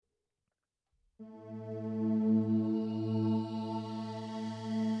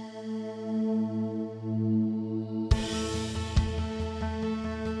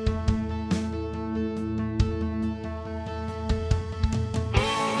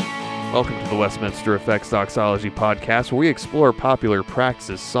Welcome to the Westminster Effects Doxology Podcast, where we explore popular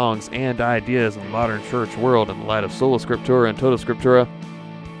practices, songs, and ideas in the modern church world in the light of Sola Scriptura and Tota Scriptura.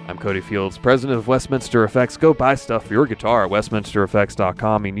 I'm Cody Fields, president of Westminster Effects. Go buy stuff for your guitar at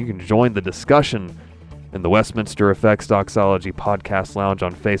westminstereffects.com, and you can join the discussion in the Westminster Effects Doxology Podcast Lounge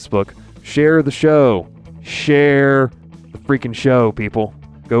on Facebook. Share the show. Share the freaking show, people.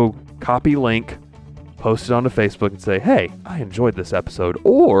 Go copy link, post it onto Facebook and say, hey, I enjoyed this episode.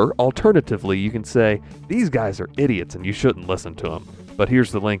 Or, alternatively, you can say, these guys are idiots and you shouldn't listen to them. But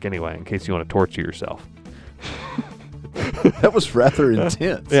here's the link anyway, in case you want to torture yourself. That was rather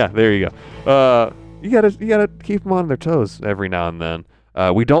intense. Yeah, there you go. You gotta keep them on their toes every now and then.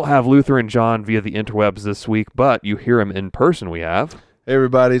 We don't have Luther and John via the interwebs this week, but you hear him in person. We have. Hey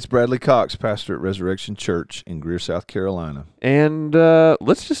everybody, it's Bradley Cox, pastor at Resurrection Church in Greer, South Carolina. And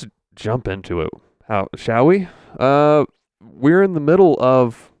let's just jump into it. How shall we? We're in the middle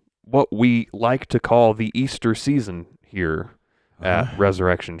of what we like to call the Easter season here at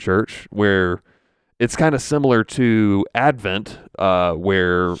Resurrection Church, where it's kind of similar to Advent,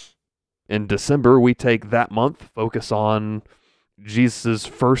 where in December we take that month, focus on Jesus'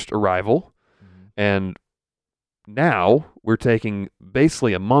 first arrival, and now we're taking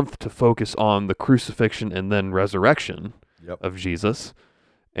basically a month to focus on the crucifixion and then resurrection of Jesus.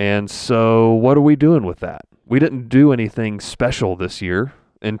 And so what are we doing with that? We didn't do anything special this year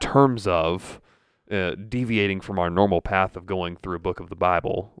in terms of deviating from our normal path of going through a book of the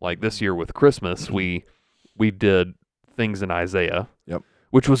Bible. Like this year with Christmas, we did things in Isaiah,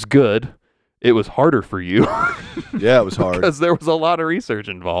 which was good. It was harder for you. Yeah, it was hard. Because there was a lot of research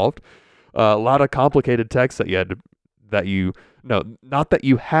involved, a lot of complicated texts that you had to, not that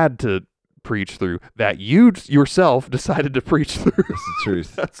you had to preach through, that you yourself decided to preach through. That's the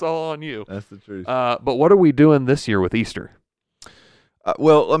truth. That's all on you. That's the truth. But what are we doing this year with Easter?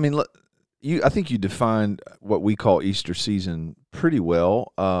 Well, I mean, I think you defined what we call Easter season pretty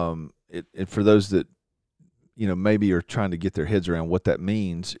well. For those that maybe are trying to get their heads around what that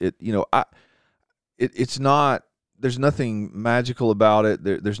means, it's not. There's nothing magical about it.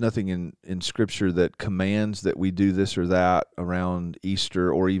 There's nothing in Scripture that commands that we do this or that around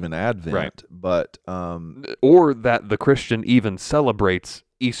Easter or even Advent. Right. But or that the Christian even celebrates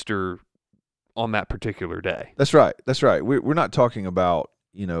Easter on that particular day. That's right. That's right. We're not talking about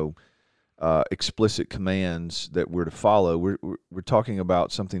explicit commands that we're to follow. We're talking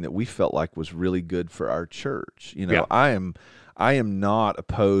about something that we felt like was really good for our church. I am not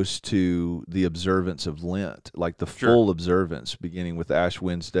opposed to the observance of Lent, like the full observance, beginning with Ash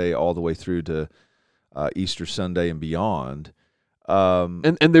Wednesday all the way through to Easter Sunday and beyond.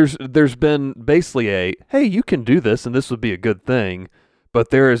 And there's been basically hey, you can do this and this would be a good thing,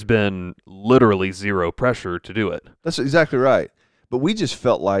 but there has been literally zero pressure to do it. That's exactly right. But we just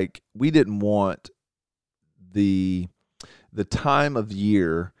felt like we didn't want the time of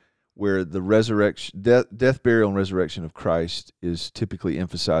year where the resurrection, death, burial, and resurrection of Christ is typically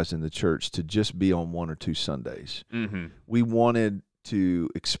emphasized in the church to just be on one or two Sundays. Mm-hmm. We wanted to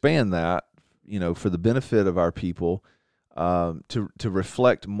expand that, for the benefit of our people, to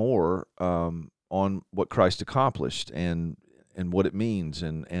reflect more on what Christ accomplished and what it means,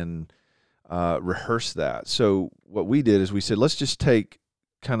 and rehearse that. So what we did is we said, let's just take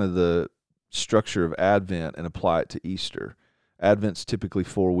kind of the structure of Advent and apply it to Easter. Advent's typically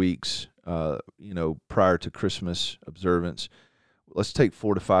 4 weeks, prior to Christmas observance. Let's take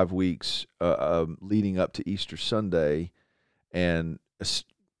 4 to 5 weeks leading up to Easter Sunday and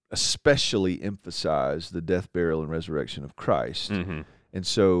especially emphasize the death, burial, and resurrection of Christ. Mm-hmm. And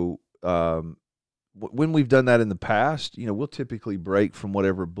so when we've done that in the past, we'll typically break from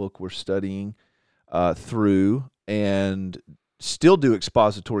whatever book we're studying through and still do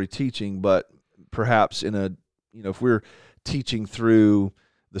expository teaching, but perhaps in a, if we're teaching through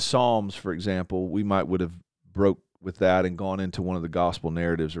the Psalms, for example, we would have broke with that and gone into one of the gospel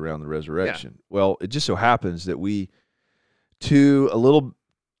narratives around the resurrection. Yeah. Well, it just so happens that a little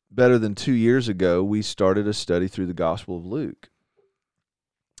better than 2 years ago, we started a study through the Gospel of Luke.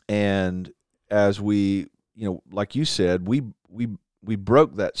 And as we, like you said, we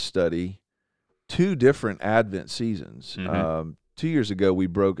broke that study 2 different Advent seasons. Mm-hmm. 2 years ago, we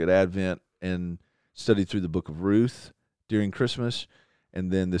broke at Advent and studied through the book of Ruth during Christmas,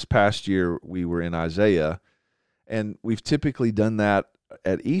 and then this past year we were in Isaiah, and we've typically done that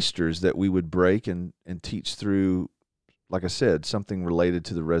at Easter's, that we would break and teach through, like I said, something related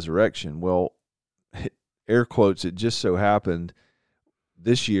to the resurrection. Well, air quotes, it just so happened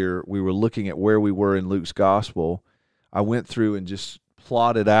this year we were looking at where we were in Luke's gospel. I went through and just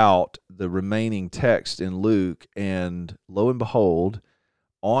plotted out the remaining text in Luke, and lo and behold,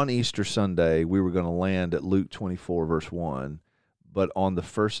 on Easter Sunday, we were going to land at Luke 24, verse 1, but on the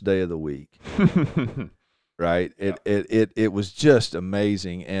first day of the week. Right? It was just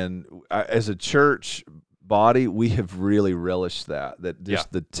amazing. And as a church body, we have really relished that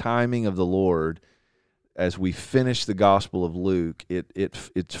just the timing of the Lord as we finish the Gospel of Luke,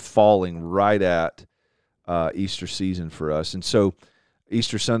 it's falling right at Easter season for us. And so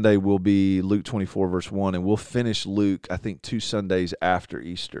Easter Sunday will be Luke 24, verse 1, and we'll finish Luke, I think, 2 Sundays after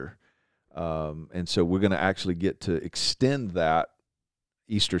Easter. And so we're going to actually get to extend that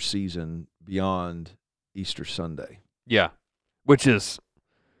Easter season beyond Easter Sunday. Yeah,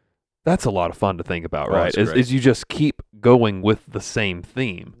 that's a lot of fun to think about, right? That's great. Is you just keep going with the same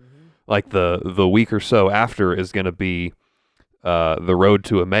theme. Like the week or so after is going to be the road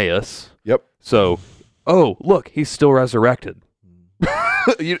to Emmaus. Yep. So, oh, look, he's still resurrected.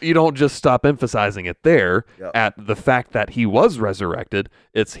 You don't just stop emphasizing it there at the fact that he was resurrected.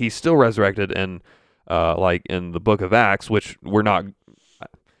 He's still resurrected, and like in the book of Acts, which we're not.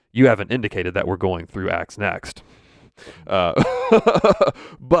 You haven't indicated that we're going through Acts next.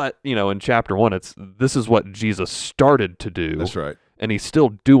 But in chapter 1, this is what Jesus started to do. That's right. And he's still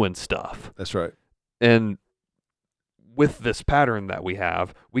doing stuff. That's right. And with this pattern that we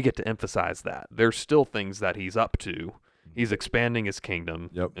have, we get to emphasize that. There's still things that he's up to. He's expanding his kingdom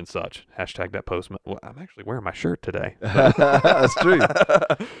and such. Hashtag that post. Well, I'm actually wearing my shirt today. That's true.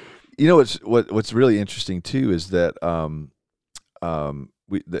 What's really interesting, too, is that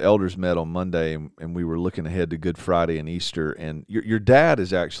the elders met on Monday, and we were looking ahead to Good Friday and Easter. And your dad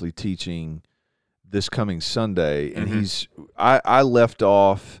is actually teaching this coming Sunday, and I left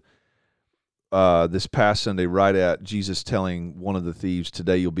off this past Sunday right at Jesus telling one of the thieves,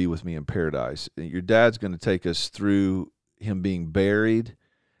 "Today you'll be with me in paradise." And your dad's going to take us through him being buried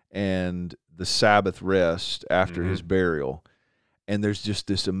and the Sabbath rest after his burial. And there's just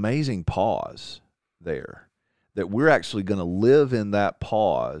this amazing pause there that we're actually going to live in that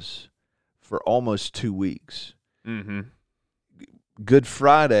pause for almost 2 weeks. Good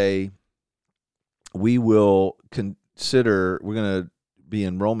Friday, we will consider, we're going to be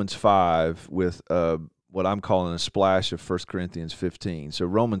in Romans 5 with what I'm calling a splash of 1 Corinthians 15. So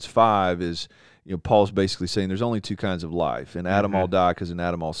Romans 5 is, Paul's basically saying there's only 2 kinds of life. In Adam all die because in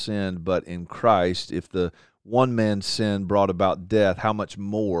Adam all sinned, but in Christ, if the one man's sin brought about death, how much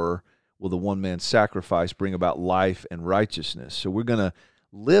more will the one man's sacrifice bring about life and righteousness? So we're going to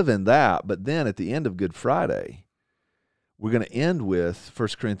live in that, but then at the end of Good Friday, we're going to end with 1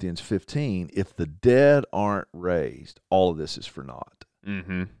 Corinthians 15. If the dead aren't raised, all of this is for naught.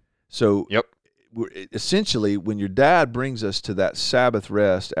 So essentially, when your dad brings us to that Sabbath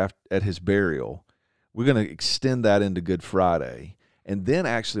rest at his burial, we're going to extend that into Good Friday. And then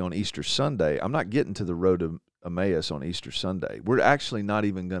actually on Easter Sunday, I'm not getting to the road to Emmaus on Easter Sunday. We're actually not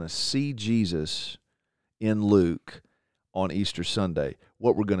even going to see Jesus in Luke on Easter Sunday.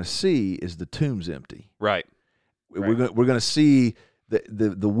 What we're going to see is the tomb's empty. Right. We're going to see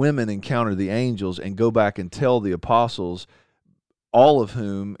the women encounter the angels and go back and tell the apostles, all of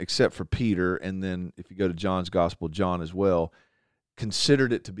whom, except for Peter, and then if you go to John's Gospel, John as well,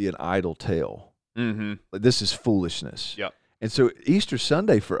 considered it to be an idle tale. This is foolishness. Yep. And so Easter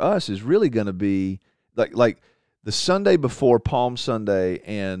Sunday for us is really going to be like the Sunday before Palm Sunday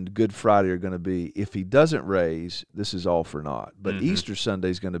and Good Friday are going to be, if he doesn't raise, this is all for naught. But Easter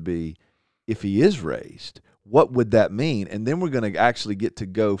Sunday is going to be, if he is raised, what would that mean? And then we're going to actually get to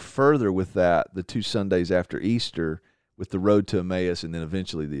go further with that, the 2 Sundays after Easter, with the road to Emmaus and then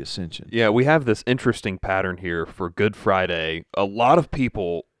eventually the Ascension. Yeah, we have this interesting pattern here for Good Friday. A lot of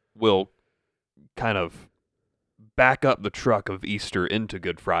people will kind of back up the truck of Easter into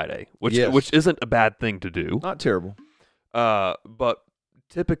Good Friday, which isn't a bad thing to do. Not terrible. But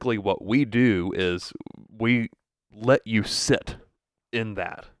typically what we do is we let you sit in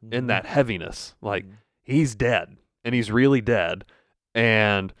that heaviness. Like, he's dead, and he's really dead.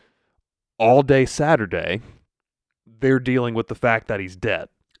 And all day Saturday, they're dealing with the fact that he's dead.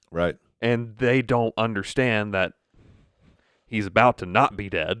 Right. And they don't understand that he's about to not be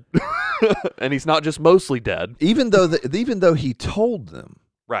dead. And he's not just mostly dead. Even though he told them,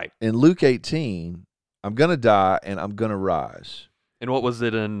 right, in Luke 18, I'm going to die and I'm going to rise. And what was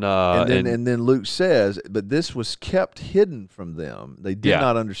it in? And then Luke says, but this was kept hidden from them. They did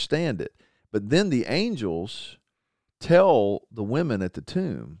not understand it. But then the angels tell the women at the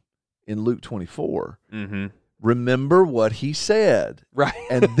tomb in Luke 24, remember what he said. Right.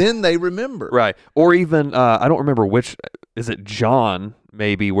 And then they remember. Right. Or even, I don't remember which, is it John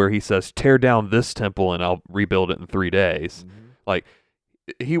maybe, where he says, tear down this temple and I'll rebuild it in 3 days. Like,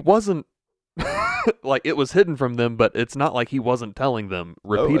 he wasn't Like, it was hidden from them, but it's not like he wasn't telling them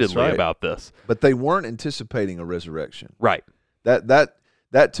repeatedly right. about this. But they weren't anticipating a resurrection. Right.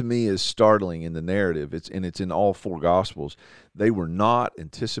 That to me is startling in the narrative. It's in all four Gospels. They were not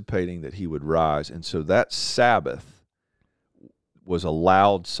anticipating that he would rise, and so that Sabbath was a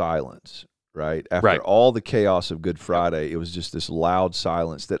loud silence. Right after Right. all the chaos of Good Friday, it was just this loud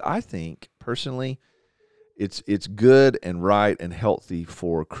silence that I think personally, it's good and right and healthy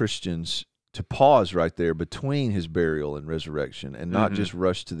for Christians to pause right there between his burial and resurrection, and not just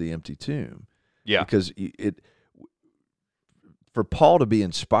rush to the empty tomb. Yeah. Because for Paul to be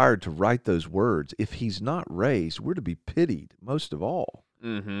inspired to write those words, if he's not raised, we're to be pitied most of all.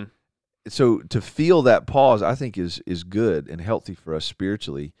 Mm-hmm. So to feel that pause, I think is good and healthy for us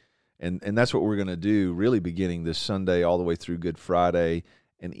spiritually, and that's what we're going to do, really beginning this Sunday all the way through Good Friday,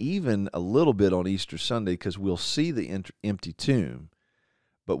 and even a little bit on Easter Sunday, because we'll see the empty tomb,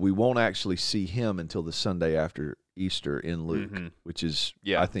 but we won't actually see him until the Sunday after Easter in Luke, which is,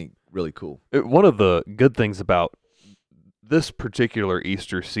 I think, really cool. One of the good things about this particular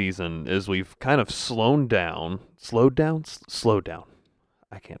Easter season is we've kind of slowed down.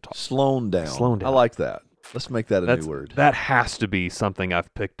 I can't talk. Slown down. I like that. Let's make that a new word. That has to be something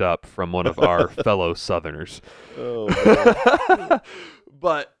I've picked up from one of our fellow Southerners. Oh,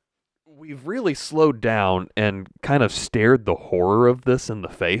 but we've really slowed down and kind of stared the horror of this in the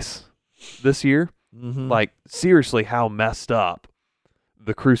face this year. Like, seriously, how messed up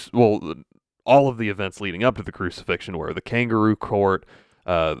all of the events leading up to the crucifixion were. The kangaroo court,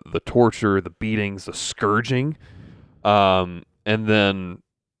 the torture, the beatings, the scourging, and then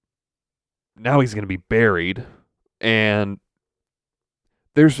now he's going to be buried, and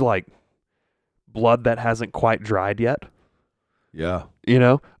there's like blood that hasn't quite dried yet. Yeah. You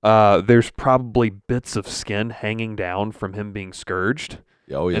know, there's probably bits of skin hanging down from him being scourged.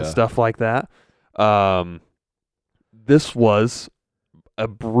 And stuff like that. This was a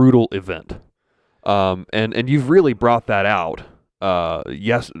brutal event. And you've really brought that out.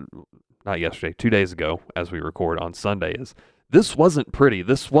 Not yesterday, 2 days ago, as we record on Sunday, this wasn't pretty.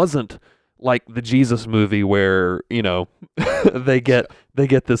 This wasn't like the Jesus movie where, you know, they get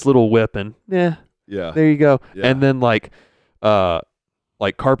this little whip and there you go. Yeah. And then like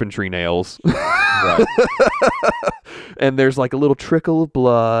carpentry nails. Right. And there's like a little trickle of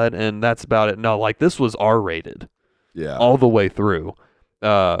blood, and that's about it. No, like, this was R-rated. Yeah. All the way through.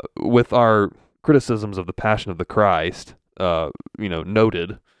 With our criticisms of the Passion of the Christ,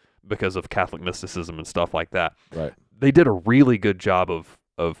 noted because of Catholic mysticism and stuff like that. Right. They did a really good job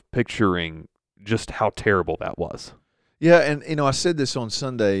of picturing just how terrible that was. Yeah, and I said this on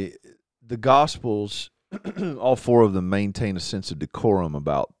Sunday, the Gospels, all four of them maintain a sense of decorum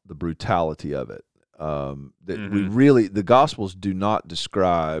about the brutality of it. The Gospels do not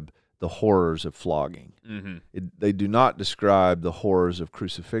describe the horrors of flogging. They do not describe the horrors of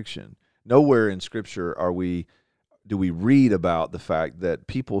crucifixion. Nowhere in Scripture do we read about the fact that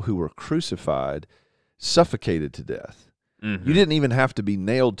people who were crucified suffocated to death. You didn't even have to be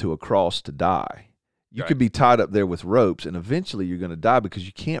nailed to a cross to die. You could be tied up there with ropes, and eventually you're going to die because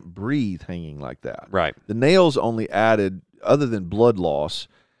you can't breathe hanging like that. Right. The nails only added, other than blood loss,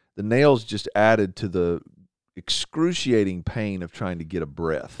 the nails just added to the excruciating pain of trying to get a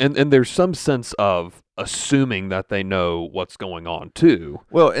breath. And there's some sense of assuming that they know what's going on too.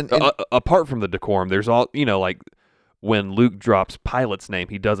 Well, and apart from the decorum, there's all, like when Luke drops Pilate's name,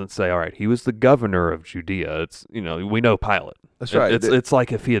 he doesn't say, all right, he was the governor of Judea. It's, we know Pilate. That's right. It's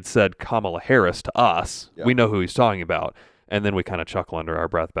like if he had said Kamala Harris to us, we know who he's talking about. And then we kind of chuckle under our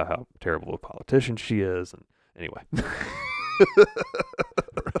breath about how terrible a politician she is. And anyway.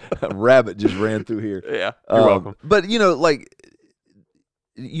 A rabbit just ran through here. Yeah, you're welcome. But,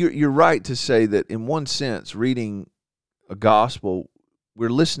 you're right to say that in one sense, reading a gospel, we're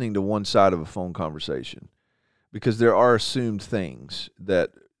listening to one side of a phone conversation. Because there are assumed things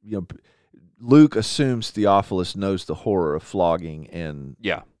that, Luke assumes Theophilus knows the horror of flogging and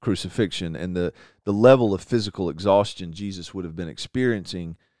crucifixion and the level of physical exhaustion Jesus would have been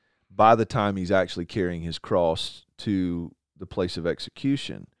experiencing by the time he's actually carrying his cross to the place of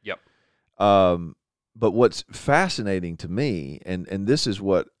execution. Yep. But what's fascinating to me, and this is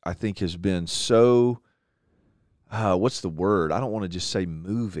what I think has been so, what's the word? I don't want to just say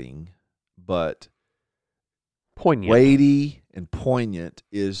moving, but poignant. Weighty and poignant,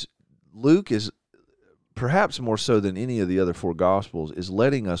 is Luke is perhaps more so than any of the other four Gospels is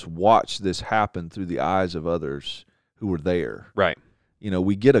letting us watch this happen through the eyes of others who were there. Right.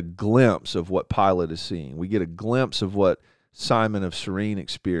 We get a glimpse of what Pilate is seeing. We get a glimpse of what Simon of Cyrene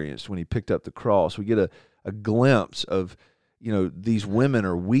experienced when he picked up the cross. We get a glimpse of these women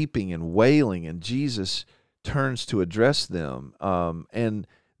are weeping and wailing, and Jesus turns to address them. And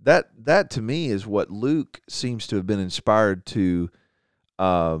that to me is what Luke seems to have been inspired to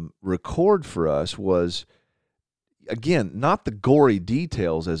record for us, was, again, not the gory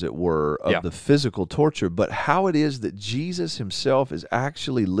details, as it were, of the physical torture, but how it is that Jesus himself is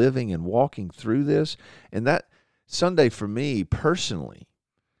actually living and walking through this. And that Sunday, for me personally,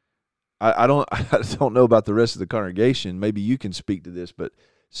 I don't know about the rest of the congregation. Maybe you can speak to this, but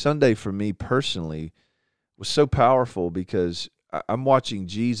Sunday for me personally was so powerful because I'm watching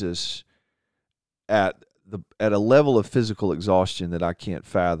Jesus at a level of physical exhaustion that I can't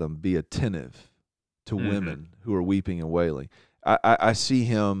fathom be attentive to women who are weeping and wailing. I see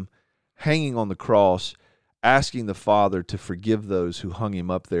him hanging on the cross, asking the Father to forgive those who hung him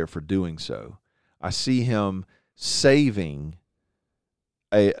up there for doing so. I see him saving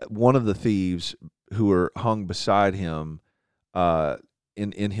one of the thieves who were hung beside him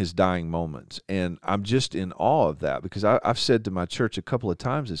in his dying moments. And I'm just in awe of that, because I've said to my church a couple of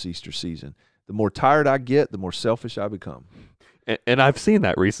times this Easter season, the more tired I get, the more selfish I become. And I've seen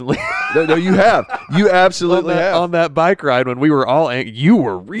that recently. No, you have. You absolutely have. On that bike ride when we were all you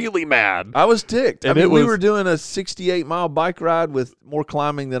were really mad. I was ticked. And we were doing a 68-mile bike ride with more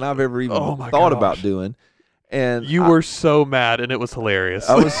climbing than I've ever even thought about doing. And you were so mad, and it was hilarious.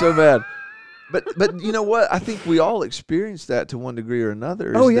 I was so mad. But you know what? I think we all experience that to one degree or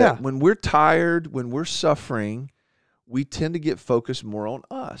another. That when we're tired, when we're suffering, we tend to get focused more on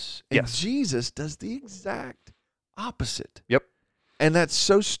us. And Jesus does the exact opposite. Yep. And that's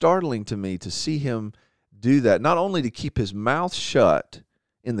so startling to me to see him do that. Not only to keep his mouth shut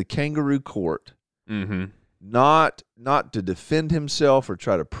in the kangaroo court, not to defend himself or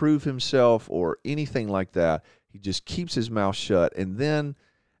try to prove himself or anything like that. He just keeps his mouth shut. And then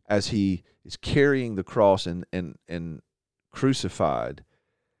as he is carrying the cross and crucified,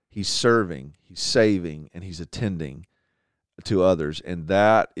 he's serving, he's saving, and he's attending to others. And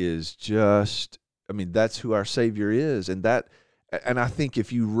that is just, that's who our Savior is. And I think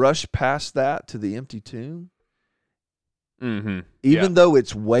if you rush past that to the empty tomb, even though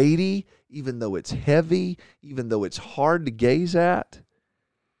it's weighty, even though it's heavy, even though it's hard to gaze at,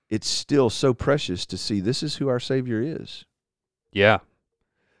 it's still so precious to see this is who our Savior is. Yeah.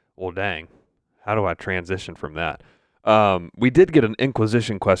 Well, dang. How do I transition from that? We did get an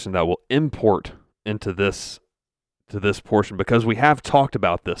Inquisition question that will import into this portion, because we have talked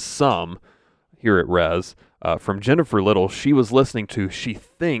about this some here at Res. From Jennifer Little, she was listening to, she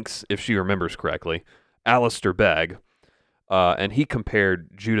thinks, if she remembers correctly, Alistair Begg, and he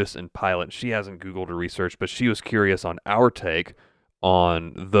compared Judas and Pilate. She hasn't Googled or researched, but she was curious on our take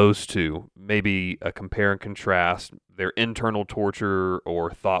on those two, maybe a compare and contrast, their internal torture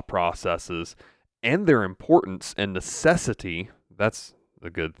or thought processes, and their importance and necessity. That's a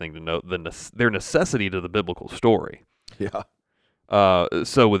good thing to note, their necessity to the biblical story. Yeah.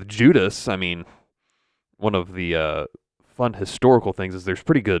 So with Judas, one of the fun historical things is there's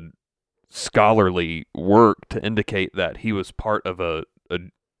pretty good scholarly work to indicate that he was part of a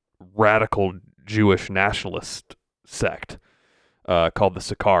radical Jewish nationalist sect called the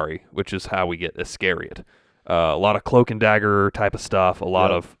Sicarii, which is how we get Iscariot. A lot of cloak and dagger type of stuff, a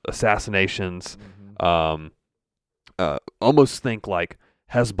lot of assassinations. Almost think like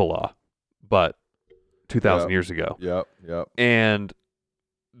Hezbollah, but 2,000 years ago. Yep. And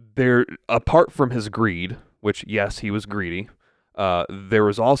there, apart from his greed, which, yes, he was greedy, there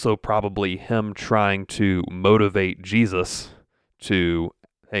was also probably him trying to motivate Jesus to,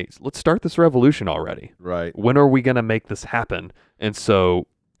 hey, let's start this revolution already. Right. When are we going to make this happen? And so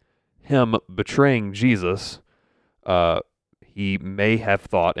him betraying Jesus, he may have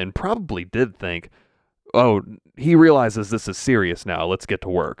thought, and probably did think, oh, he realizes this is serious now. Let's get to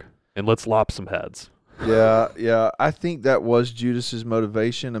work, and let's lop some heads. Yeah. I think that was Judas's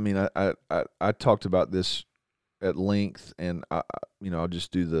motivation. I talked about this at length, and I'll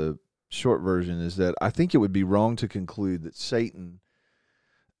just do the short version. Is that I think it would be wrong to conclude that Satan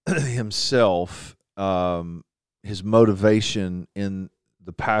himself, his motivation in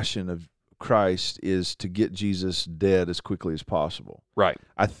the passion of Christ is to get Jesus dead as quickly as possible. Right.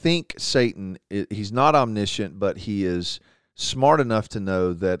 I think Satan, he's not omniscient, but he is smart enough to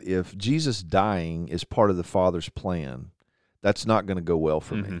know that if Jesus dying is part of the Father's plan, that's not going to go well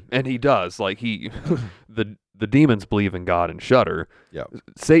for me. And he does. Like the demons believe in God and shudder. Yeah.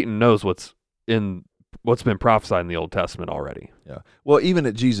 Satan knows what's been prophesied in the Old Testament already. Yeah. Well, even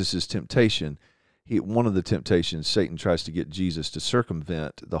at Jesus' temptation, one of the temptations, Satan tries to get Jesus to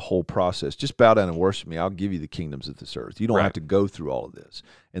circumvent the whole process. Just bow down and worship me. I'll give you the kingdoms of this earth. You don't have to go through all of this.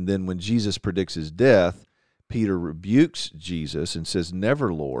 And then when Jesus predicts his death, Peter rebukes Jesus and says,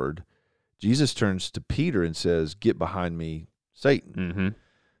 "Never, Lord," Jesus turns to Peter and says, "Get behind me, Satan." Mm-hmm.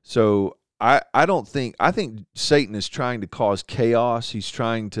 So I think Satan is trying to cause chaos. He's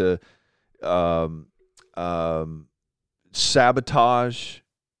trying to sabotage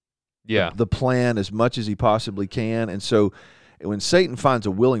the plan as much as he possibly can. And so when Satan finds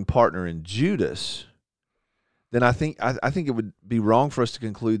a willing partner in Judas, then I think it would be wrong for us to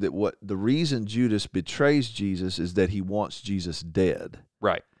conclude that what the reason Judas betrays Jesus is that he wants Jesus dead.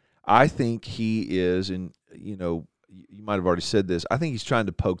 Right. I think he is, and you might have already said this, I think he's trying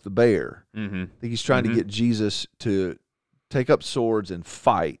to poke the bear. Mm-hmm. I think he's trying to get Jesus to take up swords and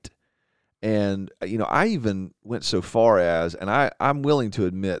fight. And, I even went so far as, and I'm willing to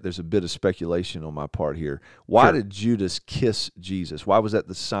admit there's a bit of speculation on my part here. Why did Judas kiss Jesus? Why was that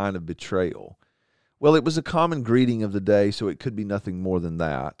the sign of betrayal? Well, it was a common greeting of the day, so it could be nothing more than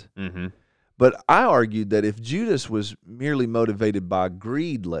that. Mm-hmm. But I argued that if Judas was merely motivated by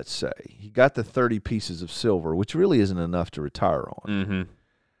greed, let's say, he got the 30 pieces of silver, which really isn't enough to retire on. Mm-hmm.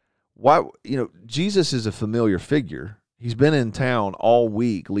 Why, Jesus is a familiar figure. He's been in town all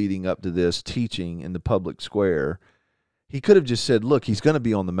week leading up to this, teaching in the public square. He could have just said, look, he's going to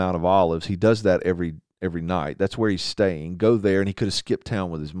be on the Mount of Olives. He does that every night. That's where he's staying. Go there, and he could have skipped town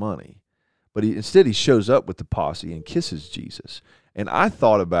with his money. But instead he shows up with the posse and kisses Jesus. And I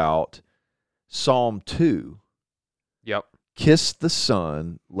thought about Psalm 2. Yep. Kiss the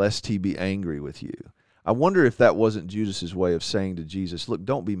Son, lest he be angry with you. I wonder if that wasn't Judas's way of saying to Jesus, look,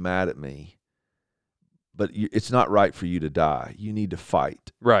 don't be mad at me, but it's not right for you to die. You need to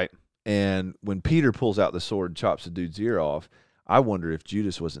fight. Right. And when Peter pulls out the sword and chops the dude's ear off, I wonder if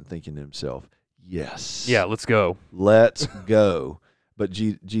Judas wasn't thinking to himself, yes. Yeah, let's go. Let's go. But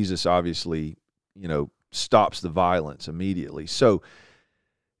Jesus obviously, stops the violence immediately. So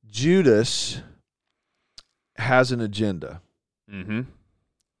Judas has an agenda. Mm-hmm.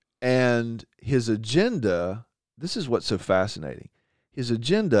 And his agenda, this is what's so fascinating. His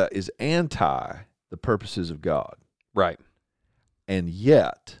agenda is anti the purposes of God. Right. And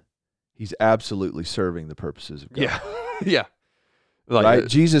yet, he's absolutely serving the purposes of God. Yeah. Yeah. Right?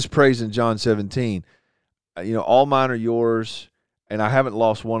 Jesus prays in John 17, all mine are yours, and I haven't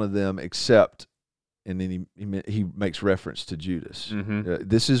lost one of them except, and then he makes reference to Judas. Mm-hmm.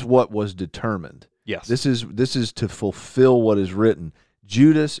 This is what was determined. Yes. This is to fulfill what is written.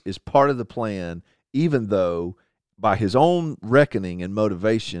 Judas is part of the plan, even though by his own reckoning and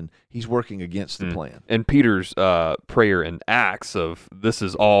motivation, he's working against the plan. And Peter's prayer in Acts of this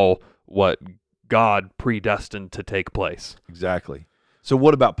is all what God predestined to take place. Exactly. So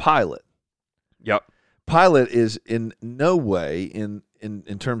what about Pilate? Yep. Pilate is in no way, in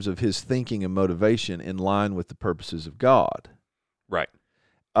terms of his thinking and motivation, in line with the purposes of God. Right.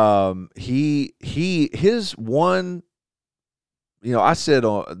 His one, I said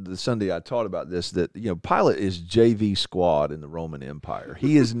on the Sunday I taught about this, that, Pilate is JV squad in the Roman Empire.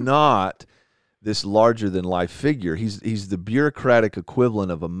 He is not this larger than life figure. He's the bureaucratic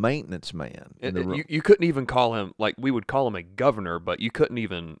equivalent of a maintenance man. You couldn't even call him, like we would call him a governor, but you couldn't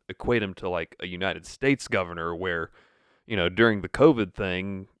even equate him to like a United States governor where, during the COVID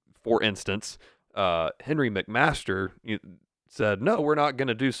thing, for instance, Henry McMaster said, no, we're not going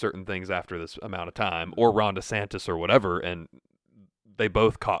to do certain things after this amount of time, or Ron DeSantis or whatever, and they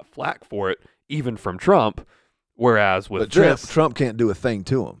both caught flack for it, even from Trump. Whereas with Trump can't do a thing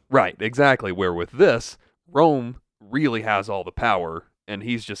to him. Right, exactly. Where with this, Rome really has all the power, and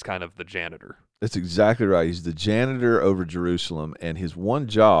he's just kind of the janitor. That's exactly right. He's the janitor over Jerusalem, and his one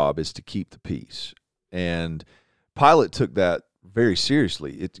job is to keep the peace. And Pilate took that very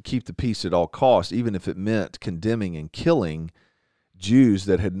seriously, to keep the peace at all costs, even if it meant condemning and killing Jews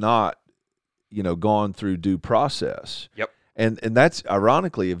that had not, gone through due process. Yep. And that's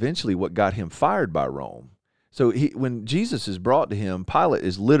ironically eventually what got him fired by Rome. So when Jesus is brought to him, Pilate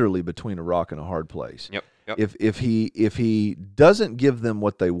is literally between a rock and a hard place. Yep. If he doesn't give them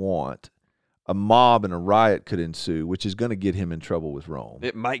what they want, a mob and a riot could ensue, which is going to get him in trouble with Rome.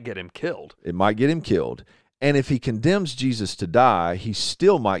 It might get him killed. And if he condemns Jesus to die, he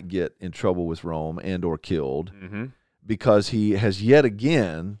still might get in trouble with Rome and or killed, because he has yet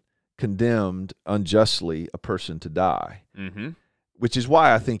again condemned unjustly a person to die. Mm-hmm. Which is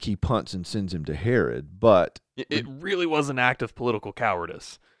why I think he punts and sends him to Herod. But it really was an act of political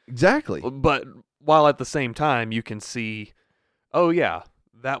cowardice. Exactly. But while at the same time you can see, oh yeah,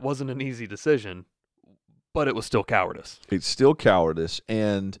 that wasn't an easy decision, but it was still cowardice. It's still cowardice.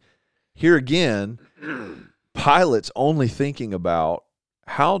 And here again, Pilate's only thinking about,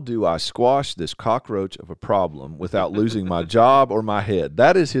 how do I squash this cockroach of a problem without losing my job or my head?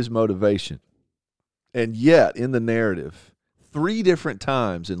 That is his motivation. And yet, in the narrative, 3 different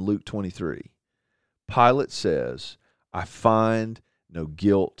times in Luke 23, Pilate says, I find no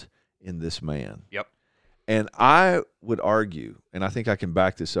guilt in this man. Yep. And I would argue, and I think I can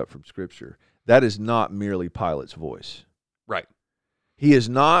back this up from Scripture, that is not merely Pilate's voice. Right. He is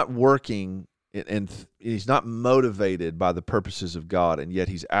not working, and he's not motivated by the purposes of God, and yet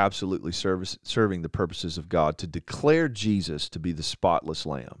he's absolutely serving the purposes of God to declare Jesus to be the spotless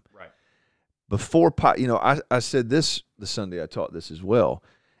Lamb. Right. Before, I said this the Sunday I taught this as well.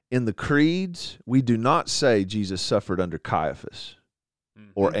 In the creeds, we do not say Jesus suffered under Caiaphas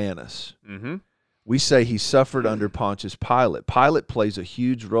or Annas. Mm-hmm. We say he suffered under Pontius Pilate. Pilate plays a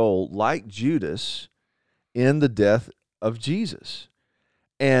huge role, like Judas, in the death of Jesus.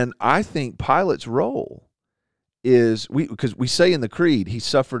 And I think Pilate's role is, because we say in the creed, he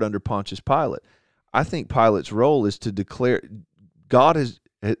suffered under Pontius Pilate. I think Pilate's role is to declare, God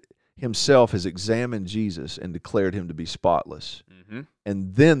himself has examined Jesus and declared him to be spotless. Mm-hmm.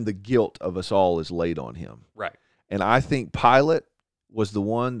 And then the guilt of us all is laid on him. Right. And I think Pilate was the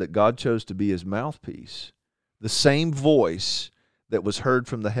one that God chose to be his mouthpiece. The same voice that was heard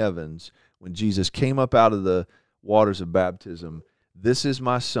from the heavens when Jesus came up out of the waters of baptism. This is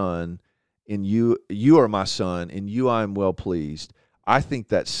my son, in you are my son, in you I am well pleased. I think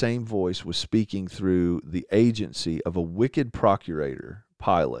that same voice was speaking through the agency of a wicked procurator,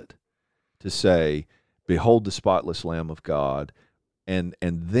 Pilate, to say, behold the spotless Lamb of God. And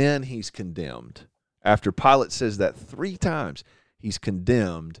then he's condemned. After Pilate says that 3 times, he's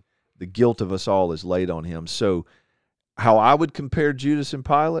condemned. The guilt of us all is laid on him. So how I would compare Judas and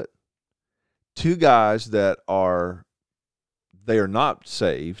Pilate, 2 guys that they are not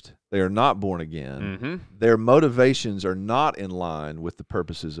saved. They are not born again. Mm-hmm. Their motivations are not in line with the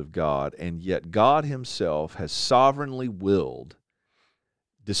purposes of God, and yet God himself has sovereignly willed,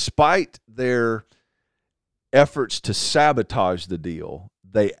 despite their efforts to sabotage the deal,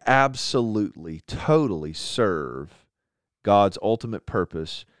 they absolutely, totally serve God's ultimate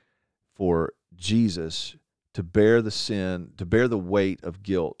purpose for Jesus to bear the weight of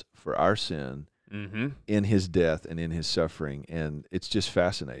guilt for our sin in his death and in his suffering. And it's just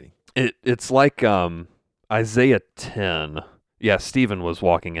fascinating. It's like Isaiah 10. Yeah, Stephen was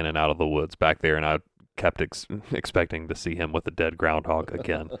walking in and out of the woods back there, and I kept expecting to see him with a dead groundhog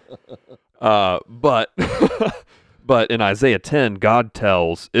again. But in Isaiah 10, God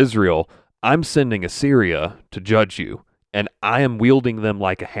tells Israel, I'm sending Assyria to judge you, and I am wielding them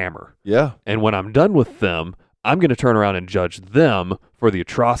like a hammer. Yeah. And when I'm done with them, I'm going to turn around and judge them for the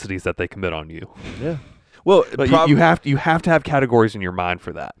atrocities that they commit on you. Yeah. Well, but you have to have categories in your mind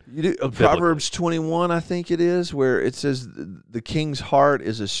for that. You do. Proverbs 21, I think it is, where it says the king's heart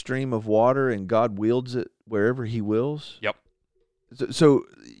is a stream of water, and God wields it wherever he wills. Yep. So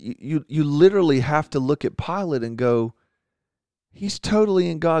you literally have to look at Pilate and go, he's totally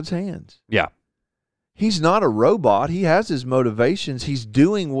in God's hands. Yeah. He's not a robot. He has his motivations. He's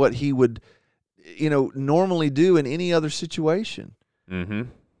doing what he would, normally do in any other situation. Mm-hmm.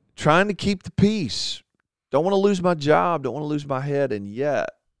 Trying to keep the peace. Don't want to lose my job. Don't want to lose my head. And yet,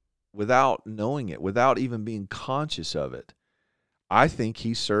 without knowing it, without even being conscious of it, I think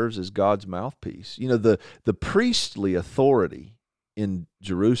he serves as God's mouthpiece. The priestly authority in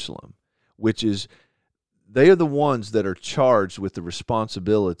Jerusalem, which is, they are the ones that are charged with the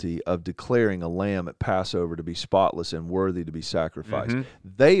responsibility of declaring a lamb at Passover to be spotless and worthy to be sacrificed. Mm-hmm.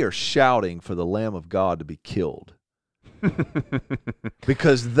 They are shouting for the Lamb of God to be killed.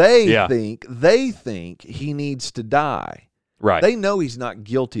 Because they think he needs to die. Right. They know he's not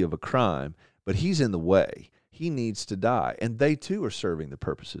guilty of a crime, but he's in the way. He needs to die. And they too are serving the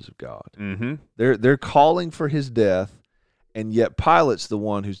purposes of God. Mm-hmm. They're calling for his death, and yet Pilate's the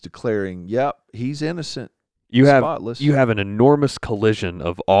one who's declaring, yep, he's innocent. You spotless. You have an enormous collision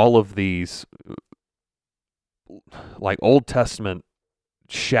of all of these like Old Testament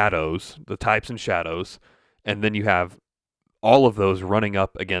shadows, the types and shadows, and then you have all of those running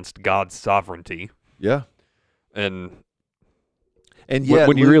up against God's sovereignty. Yeah. And yet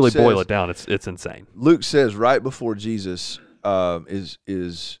when you really boil it down, it's insane. Luke says right before Jesus or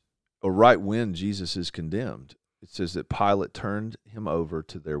right when Jesus is condemned, it says that Pilate turned him over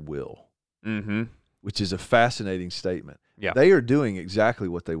to their will, which is a fascinating statement. Yeah. They are doing exactly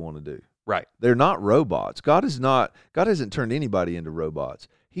what they want to do. Right. They're not robots. God hasn't turned anybody into robots.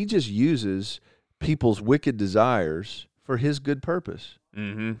 He just uses people's wicked desires for his good purpose.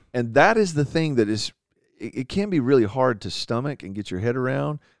 Mm-hmm. And that is the thing that is, it can be really hard to stomach and get your head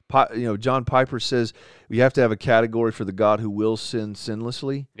around. John Piper says you have to have a category for the God who wills sin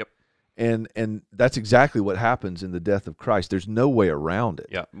sinlessly. Yep. And that's exactly what happens in the death of Christ. There's no way around it.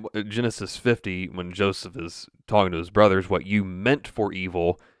 Yeah. Genesis 50, when Joseph is talking to his brothers, what you meant for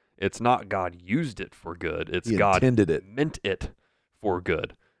evil, it's not God used it for good. It's He God intended it. meant it for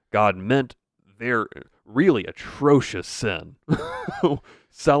good. God meant their really atrocious sin.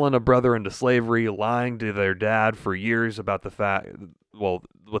 Selling a brother into slavery, lying to their dad for years about the fact,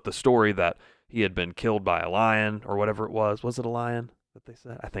 with the story that he had been killed by a lion or whatever it was. Was it a lion that they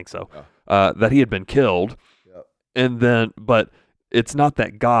said? I think so. Yeah. That he had been killed. Yep. And then, but it's not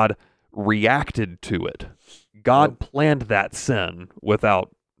that God reacted to it. God planned that sin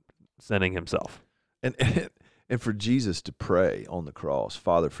without sinning himself. And for Jesus to pray on the cross,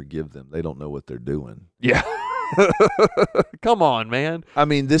 Father, forgive them. They don't know what they're doing. Yeah. Come on, man. I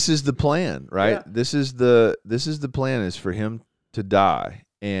mean, this is the plan, right? Yeah. This is the plan, is for him to die.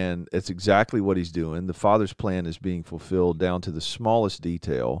 And it's exactly what he's doing. The Father's plan is being fulfilled down to the smallest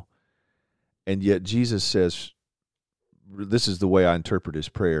detail. And yet Jesus says, this is the way I interpret his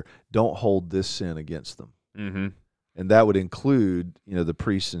prayer, don't hold this sin against them. Mm-hmm. And that would include, the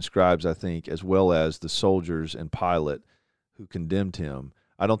priests and scribes, I think, as well as the soldiers and Pilate who condemned him.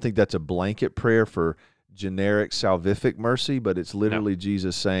 I don't think that's a blanket prayer for generic salvific mercy, but it's literally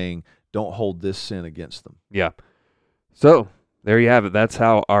Jesus saying, don't hold this sin against them. Yeah. So, there you have it. That's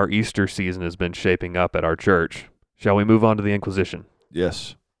how our Easter season has been shaping up at our church. Shall we move on to the Inquisition?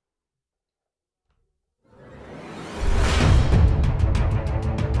 Yes.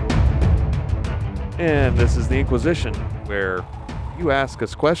 And this is the Inquisition, where you ask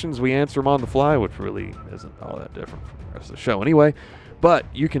us questions, we answer them on the fly, which really isn't all that different from the rest of the show anyway. But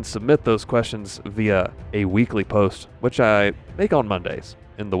you can submit those questions via a weekly post, which I make on Mondays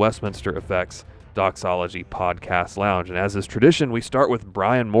in the Westminster Effects Doxology Podcast Lounge. And as is tradition, we start with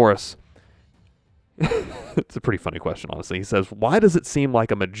Brian Morris. It's a pretty funny question, honestly. He says, why does it seem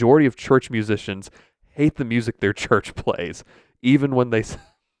like a majority of church musicians hate the music their church plays, even when they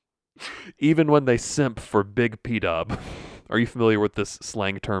simp for Big P-Dub? Are you familiar with this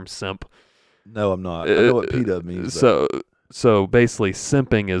slang term, simp? No, I'm not. I know what P-Dub means. So basically,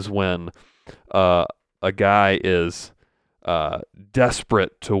 simping is when a guy is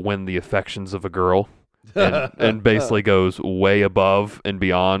desperate to win the affections of a girl and basically goes way above and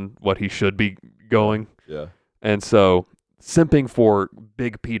beyond what he should be going. Yeah. And so simping for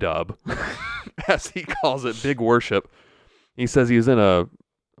Big P-Dub, as he calls it, big worship. He says he was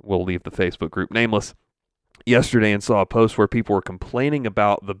we'll leave the Facebook group nameless, yesterday and saw a post where people were complaining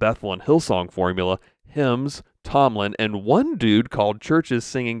about the Bethel and Hillsong formula, hymns, Tomlin, and one dude called churches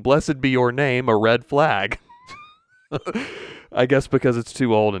singing "Blessed Be Your Name" a red flag. I guess because it's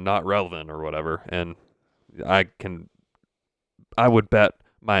too old and not relevant or whatever. And I would bet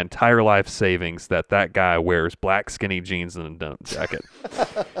my entire life savings that guy wears black skinny jeans and a denim jacket.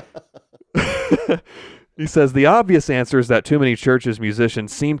 He says, the obvious answer is that too many churches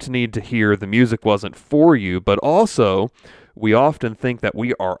musicians seem to need to hear the music wasn't for you, but also we often think that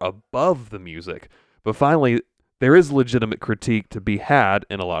we are above the music. But finally, there is legitimate critique to be had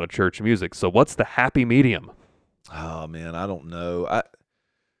in a lot of church music. So what's the happy medium? Oh, man, I don't know.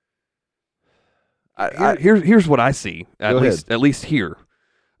 Here's what I see, Go at ahead. least here.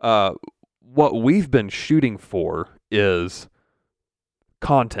 What we've been shooting for is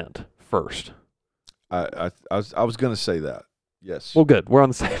content first. I was going to say that. Yes. Well, good. We're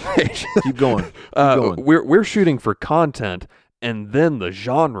on the same page. Keep going. Keep going. We're shooting for content, and then the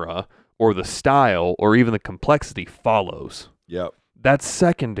genre or the style or even the complexity follows. Yep. That's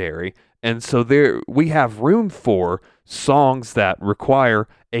secondary. And so we have room for songs that require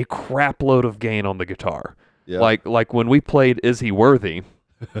a crap load of gain on the guitar. Yep. Like when we played Is He Worthy?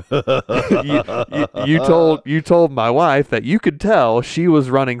 you told my wife that you could tell she was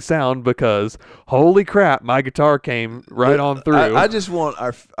running sound because holy crap, my guitar came right on through. I just want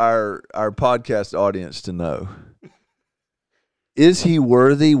our podcast audience to know. Is He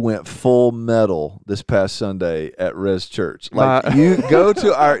Worthy went full metal this past Sunday at Res Church. Like you go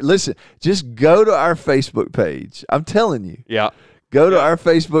to just go to our Facebook page. I'm telling you. Yeah. Go to our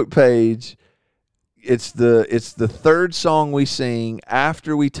Facebook page. It's the third song we sing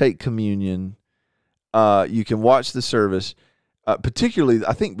after we take communion. You can watch the service. Particularly,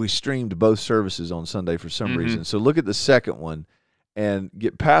 I think we streamed both services on Sunday for some reason. So look at the second one and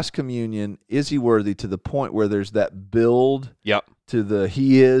get past communion. Is He Worthy to the point where there's that build Yep. to the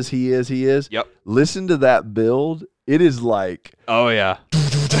He is. Yep. Listen to that build. It is like, Oh, yeah.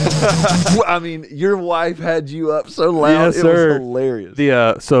 I mean, your wife had you up so loud. Yes, it sir. was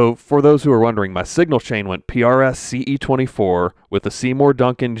hilarious. So for those who are wondering, my signal chain went PRS CE24 with a Seymour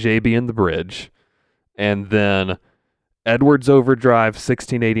Duncan JB in the bridge, and then Edwards Overdrive,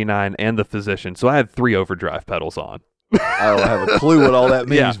 1689, and The Physician. So I had 3 overdrive pedals on. I don't have a clue what all that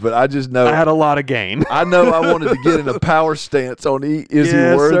means, Yeah. but I just know I had a lot of gain. I know I wanted to get in a power stance on Is He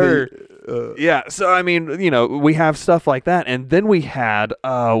Yes, Worthy? Yeah, so I mean, we have stuff like that, and then we had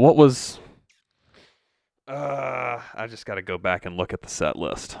what was I just got to go back and look at the set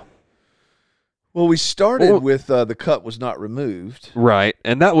list. Well, we started with The Cup Was Not Removed. Right,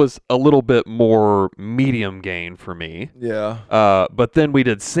 and that was a little bit more medium gain for me. Yeah. But then we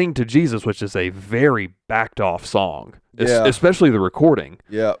did Sing to Jesus, which is a very backed off song, Yeah. especially the recording.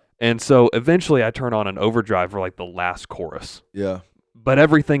 Yeah. And so eventually I turn on an overdrive for like the last chorus. Yeah. But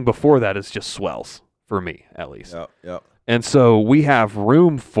everything before that is just swells, for me at least. Yeah. Yeah. And so we have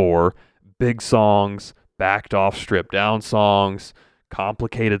room for big songs, backed off, stripped down songs,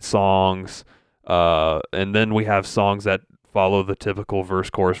 complicated songs, and then we have songs that follow the typical verse,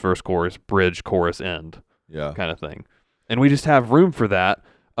 chorus, bridge, chorus, end kind of thing. And we just have room for that.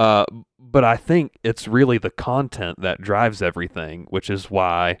 But I think it's really the content that drives everything, which is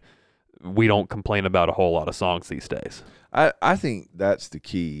why we don't complain about a whole lot of songs these days. I think that's the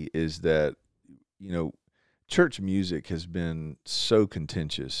key, is that, church music has been so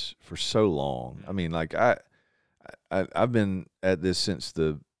contentious for so long. I mean, like I've been at this since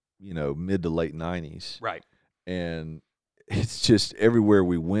the, mid to late 90s. Right. And it's just everywhere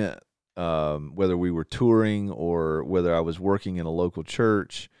we went, whether we were touring or whether I was working in a local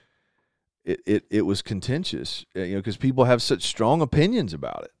church, it was contentious, because people have such strong opinions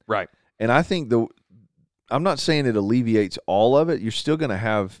about it. Right. And I think I'm not saying it alleviates all of it. You're still going to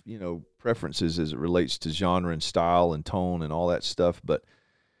have, preferences as it relates to genre and style and tone and all that stuff. But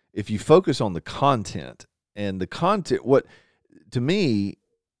if you focus on the content, and the content, to me,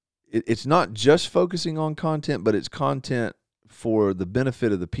 it's not just focusing on content, but it's content for the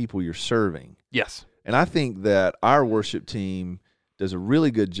benefit of the people you're serving. Yes. And I think that our worship team does a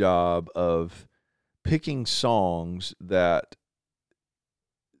really good job of picking songs that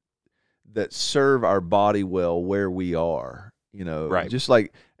serve our body well where we are, Right. Just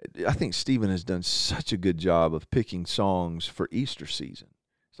like I think Stephen has done such a good job of picking songs for Easter season.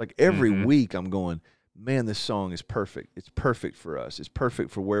 It's like every week I'm going, man, this song is perfect. It's perfect for us. It's perfect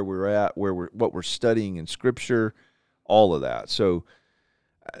for where we're at, what we're studying in Scripture, all of that. So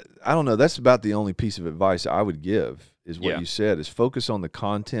I don't know. That's about the only piece of advice I would give, is what you said, is focus on the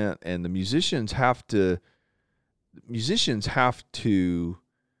content, and the musicians have to,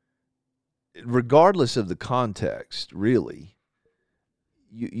 regardless of the context, really,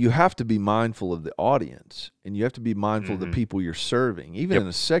 you have to be mindful of the audience, and you have to be mindful of the people you're serving. Even in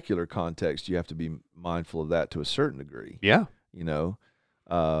a secular context, you have to be mindful of that to a certain degree. Yeah.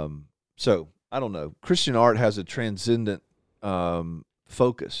 So I don't know. Christian art has a transcendent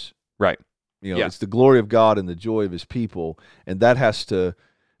focus. Right. It's the glory of God and the joy of His people, and that has to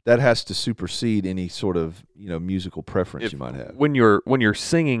supersede any sort of musical preference you might have. When you're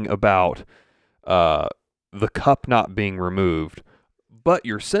singing about the cup not being removed, but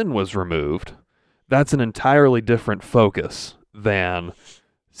your sin was removed, that's an entirely different focus than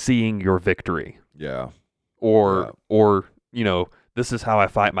seeing your victory. Yeah. Or this is how I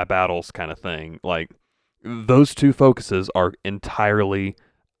fight my battles kind of thing. Like, those two focuses are entirely,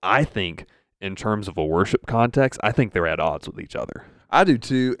 I think, in terms of a worship context, I think they're at odds with each other. I do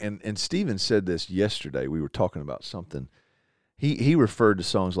too, and Stephen said this yesterday. We were talking about something. He referred to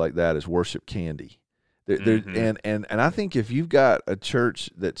songs like that as worship candy. And I think if you've got a church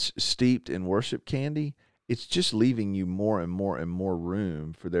that's steeped in worship candy, it's just leaving you more and more and more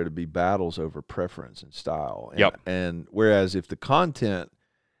room for there to be battles over preference and style. And whereas if the content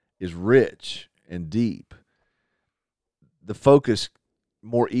is rich and deep, the focus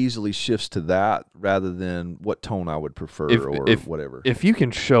more easily shifts to that rather than what tone I would prefer or whatever. If you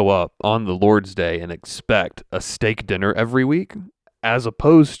can show up on the Lord's Day and expect a steak dinner every week, as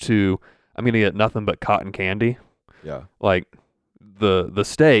opposed to, I'm going to get nothing but cotton candy. Yeah. Like, the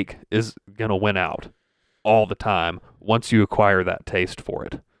steak is going to win out all the time once you acquire that taste for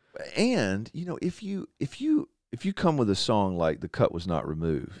it. And, if you come with a song like The Cut Was Not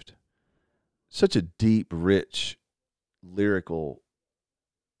Removed, such a deep, rich, lyrical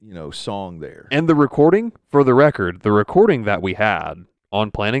song there. And the recording, for the record, the recording that we had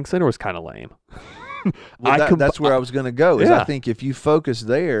on Planning Center was kind of lame. Well, that's where I was going to go. I think if you focus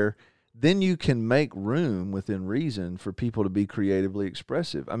there, then you can make room within reason for people to be creatively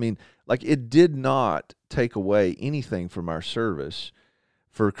expressive. I mean, like, it did not take away anything from our service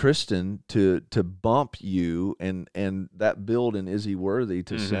for Kristen to bump you and that build in Izzy Worthy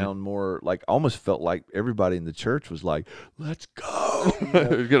to sound more like, almost felt like everybody in the church was like, let's go.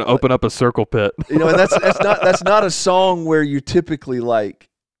 You're gonna open up a circle pit. And that's not a song where you typically like,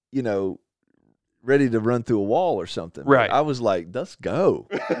 ready to run through a wall or something. Right. But I was like, let's go.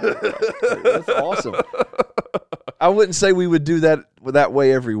 That's awesome. I wouldn't say we would do that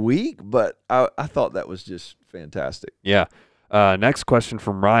way every week, but I thought that was just fantastic. Yeah. Next question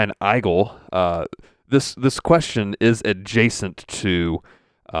from Ryan Eigel. This question is adjacent to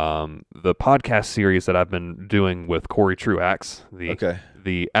the podcast series that I've been doing with Corey Truax.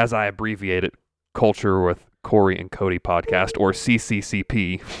 The as I abbreviate it, Culture with Corey and Cody podcast, or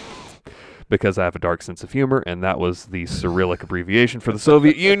CCCP, because I have a dark sense of humor, and that was the Cyrillic abbreviation for the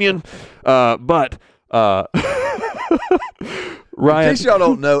Soviet Union. But Ryan, in case y'all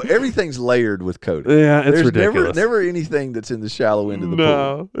don't know, everything's layered with Cody. Yeah, it's There's ridiculous. Never anything that's in the shallow end of the pool.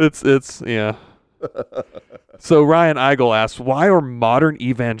 No, it's yeah. So Ryan Eigel asks, why are modern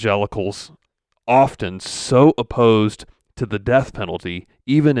evangelicals often so opposed to the death penalty,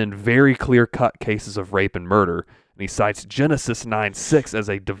 even in very clear-cut cases of rape and murder? And he cites Genesis 9:6 as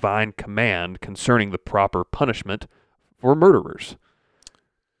a divine command concerning the proper punishment for murderers.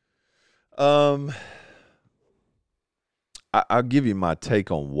 I'll give you my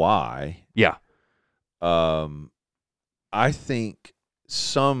take on why. Yeah. I think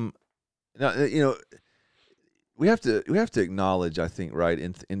we have to acknowledge, I think, right,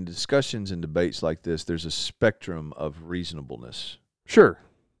 in discussions and debates like this, there's a spectrum of reasonableness. Sure.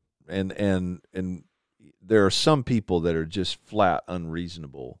 And there are some people that are just flat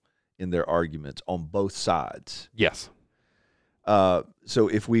unreasonable in their arguments on both sides. Yes. So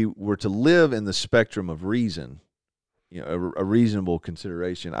if we were to live in the spectrum of reason, a reasonable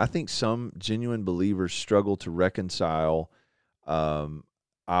consideration, I think some genuine believers struggle to reconcile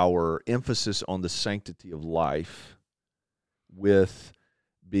our emphasis on the sanctity of life with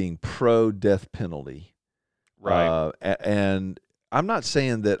being pro-death penalty. Right. And I'm not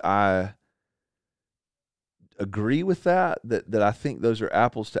saying that I agree with that I think those are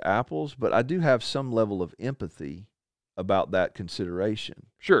apples to apples, but I do have some level of empathy about that consideration.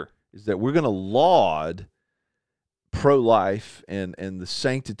 Sure. Is that we're going to laud pro-life and the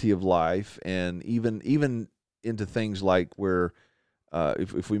sanctity of life, and even into things like where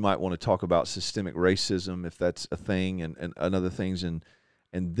if we might want to talk about systemic racism, if that's a thing, and other things, and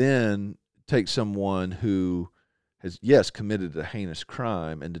then take someone who has, yes, committed a heinous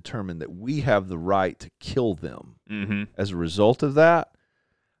crime and determine that we have the right to kill them as a result of that.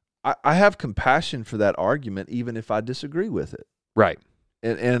 I have compassion for that argument, even if I disagree with it. Right.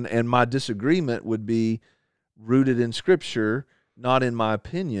 And my disagreement would be rooted in Scripture, not in my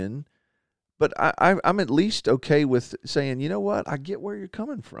opinion. But I'm at least okay with saying, you know what, I get where you're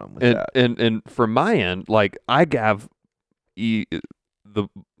coming from with that. And from my end, like, I have the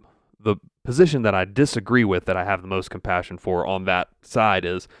position that I disagree with, that I have the most compassion for on that side,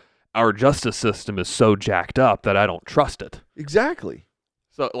 is our justice system is so jacked up that I don't trust it. Exactly.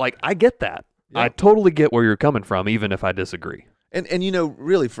 So, like, I get that. Yeah. I totally get where you're coming from, even if I disagree. And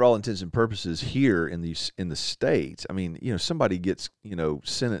really, for all intents and purposes, here in the States, I mean, somebody gets,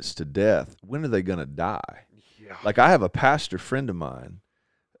 sentenced to death. When are they going to die? Yeah. Like, I have a pastor friend of mine,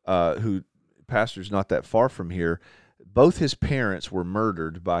 who pastor's not that far from here. Both his parents were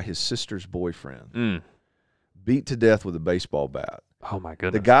murdered by his sister's boyfriend, beat to death with a baseball bat. Oh my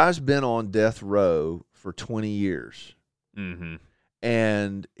goodness! The guy's been on death row for 20 years. Mm-hmm.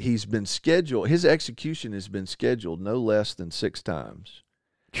 And he's been scheduled, his execution has been scheduled no less than 6 times.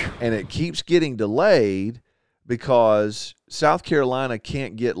 And it keeps getting delayed because South Carolina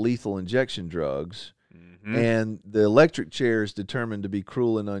can't get lethal injection drugs. Mm-hmm. And the electric chair is determined to be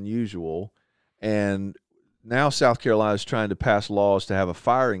cruel and unusual. And now South Carolina is trying to pass laws to have a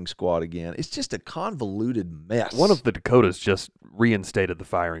firing squad again. It's just a convoluted mess. One of the Dakotas just reinstated the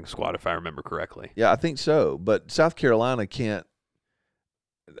firing squad, if I remember correctly. Yeah, I think so. But South Carolina can't.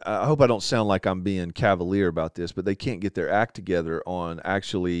 I hope I don't sound like I'm being cavalier about this, but they can't get their act together on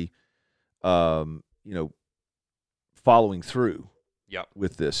actually, following through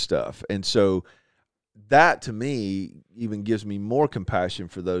with this stuff. And so that, to me, even gives me more compassion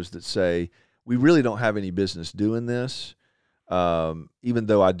for those that say, we really don't have any business doing this, even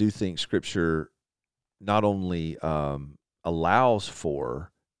though I do think Scripture not only allows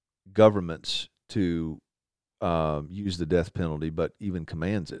for governments to use the death penalty, but even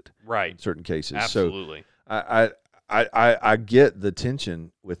commands it, right, in certain cases. Absolutely. So I get the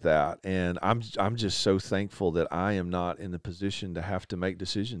tension with that, and I'm just so thankful that I am not in the position to have to make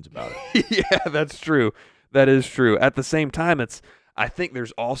decisions about it. Yeah, that's true. That is true. At the same time, I think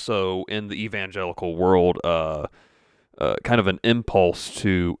there's also in the evangelical world kind of an impulse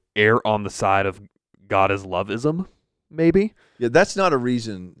to err on the side of God is loveism, maybe. Yeah, that's not a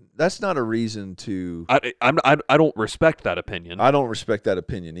reason. That's not a reason to. I don't respect that opinion. I don't respect that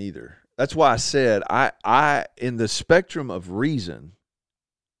opinion either. That's why I said I in the spectrum of reason,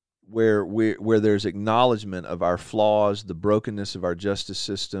 where there's acknowledgement of our flaws, the brokenness of our justice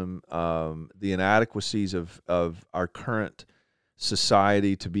system, the inadequacies of our current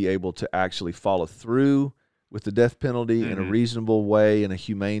society to be able to actually follow through with the death penalty in a reasonable way, in a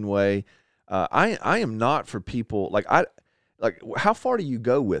humane way. I am not for people like how far do you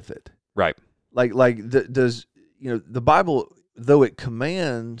go with it? Right. Does the Bible, though it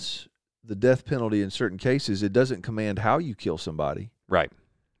commands the death penalty in certain cases, it doesn't command how you kill somebody. Right.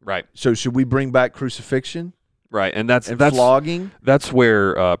 Right. So should we bring back crucifixion? Right, and that's flogging. That's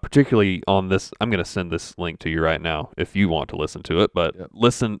where, particularly on this, I'm going to send this link to you right now if you want to listen to it. But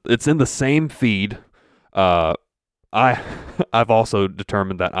listen, it's in the same feed. I've also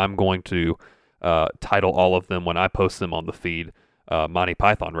determined that I'm going to title all of them when I post them on the feed. Monty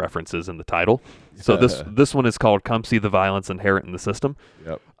Python references in the title. So this one is called "Come See the Violence Inherent in the System."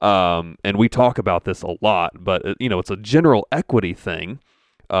 Yep. And we talk about this a lot, but it's a general equity thing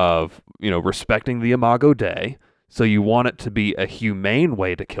of respecting the Imago Dei. So you want it to be a humane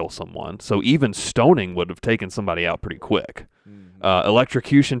way to kill someone. So even stoning would have taken somebody out pretty quick.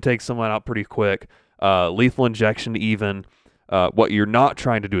 Electrocution takes someone out pretty quick. Lethal injection even. What you're not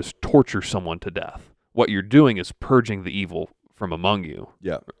trying to do is torture someone to death. What you're doing is purging the evil from among you.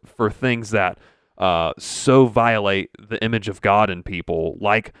 Yeah. For things that so violate the image of God in people,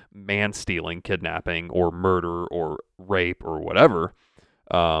 like man-stealing, kidnapping, or murder, or rape, or whatever.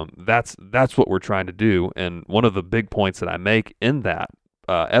 That's what we're trying to do. And one of the big points that I make in that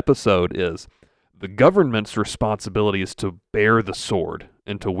episode is the government's responsibility is to bear the sword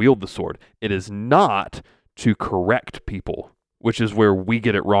and to wield the sword. It is not to correct people, which is where we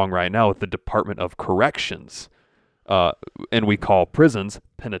get it wrong right now with the Department of Corrections. And we call prisons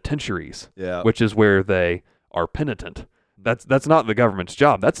penitentiaries, which is where they are penitent. That's not the government's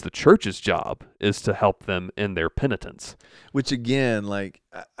job. That's the church's job, is to help them in their penitence. Which again,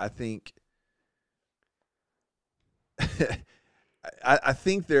 I think, I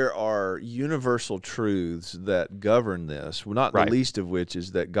think there are universal truths that govern this. Well, not the least of which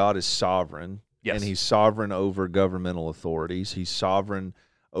is that God is sovereign, and He's sovereign over governmental authorities. He's sovereign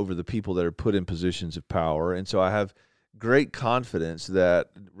over the people that are put in positions of power, and so I have great confidence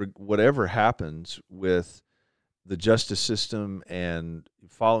that whatever happens with the justice system and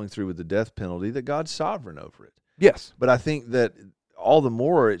following through with the death penalty, that God's sovereign over it. Yes. But I think that all the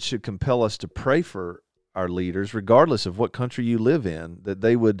more it should compel us to pray for our leaders, regardless of what country you live in, that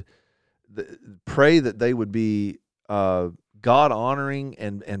they would pray that they would be God-honoring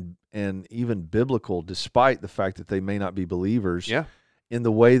and even biblical, despite the fact that they may not be believers in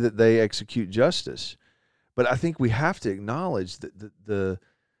the way that they execute justice. But I think we have to acknowledge that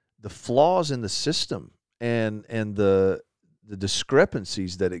the flaws in the system and the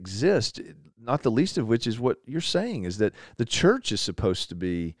discrepancies that exist, not the least of which is what you're saying, is that the church is supposed to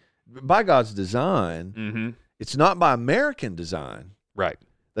be, by God's design, it's not by American design. Right.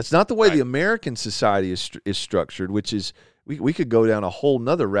 That's not the way the American society is structured, which is, we could go down a whole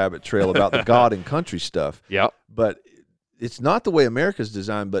nother rabbit trail about the God and country stuff. Yeah. But it's not the way America's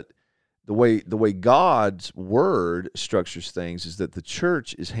designed, but the way God's word structures things is that the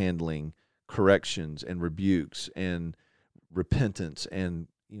church is handling corrections and rebukes and repentance and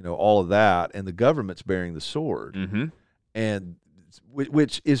all of that, and the government's bearing the sword, and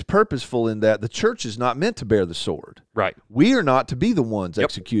which is purposeful in that the church is not meant to bear the sword. Right. We are not to be the ones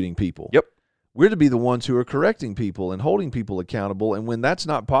executing people. Yep. We're to be the ones who are correcting people and holding people accountable. And when that's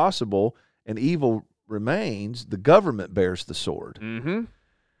not possible and evil remains, the government bears the sword.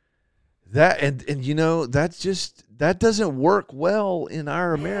 That that doesn't work well in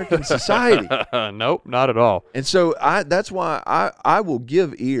our American society. Nope, not at all. And so that's why I will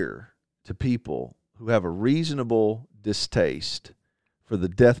give ear to people who have a reasonable distaste for the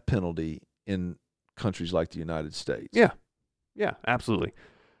death penalty in countries like the United States. Yeah, absolutely.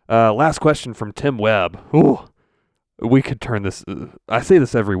 Last question from Tim Webb. Ooh, we could turn this, I say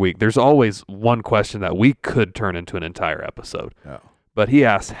this every week, there's always one question that we could turn into an entire episode. Oh. But he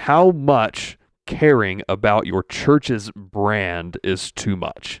asks, how much caring about your church's brand is too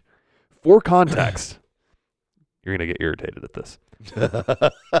much? For context, you're going to get irritated at this.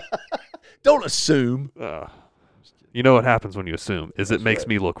 Don't assume. You know what happens when you assume is it makes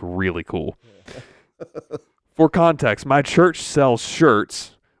me look really cool. For context, my church sells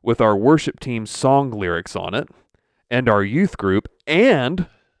shirts with our worship team's song lyrics on it, and our youth group and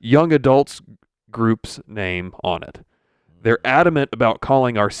young adults group's name on it. They're adamant about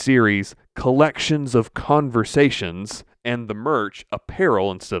calling our series Collections of Conversations and the merch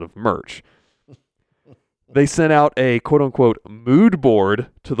apparel instead of merch. They sent out a quote-unquote mood board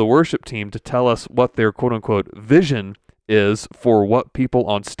to the worship team to tell us what their quote-unquote vision is for what people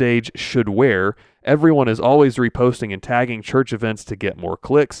on stage should wear. Everyone is always reposting and tagging church events to get more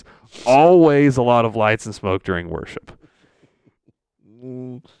clicks. Always a lot of lights and smoke during worship.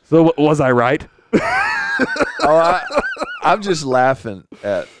 So was I right? I'm just laughing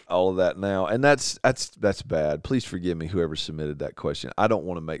at all of that now, and that's bad. Please forgive me, whoever submitted that question. I don't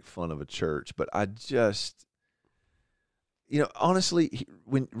want to make fun of a church, but I just, honestly,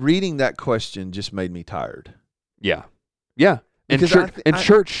 when reading that question just made me tired. Yeah. And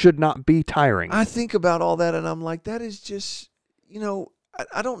church should not be tiring. I think about all that, and I'm like, that is just,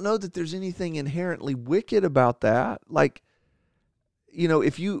 I don't know that there's anything inherently wicked about that. Like,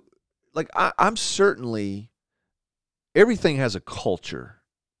 if you, like, I'm certainly, everything has a culture,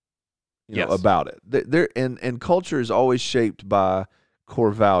 yes. about it. There and culture is always shaped by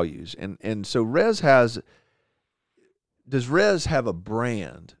core values. And so does Res have a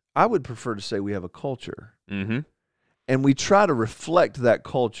brand? I would prefer to say we have a culture. Mm-hmm. And we try to reflect that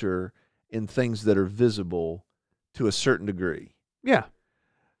culture in things that are visible to a certain degree. Yeah.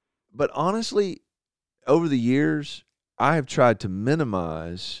 But honestly, over the years, I have tried to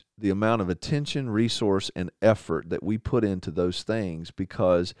minimize the amount of attention, resource, and effort that we put into those things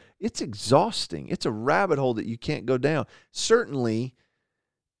because it's exhausting. It's a rabbit hole that you can't go down. Certainly,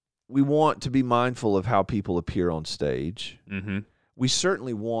 we want to be mindful of how people appear on stage. Mm-hmm. We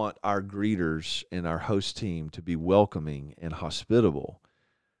certainly want our greeters and our host team to be welcoming and hospitable.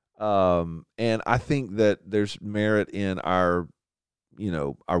 And I think that there's merit in our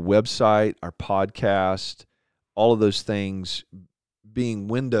website, our podcast, all of those things being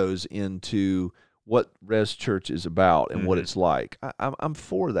windows into what Res Church is about and what it's like. I'm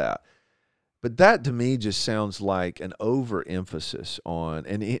for that. But that to me just sounds like an overemphasis on,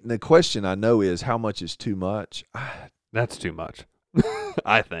 and the question I know is, how much is too much? That's too much,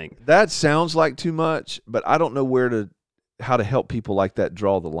 I think. That sounds like too much, but I don't know how to help people like that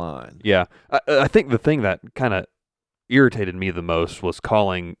draw the line. Yeah. I think the thing that kind of irritated me the most was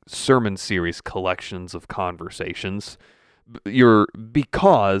calling sermon series Collections of Conversations.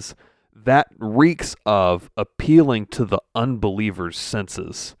 Because that reeks of appealing to the unbeliever's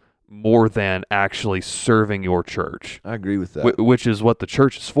senses more than actually serving your church. I agree with that. Which is what the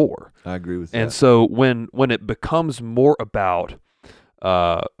church is for. I agree with that. And so when it becomes more about,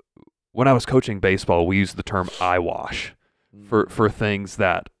 when I was coaching baseball, we used the term eyewash for things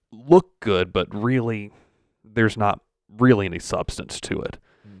that look good, but really there's not really any substance to it.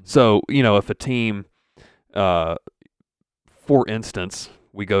 Mm-hmm. So, if a team, for instance,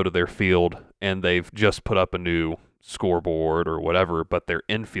 we go to their field and they've just put up a new scoreboard or whatever, but their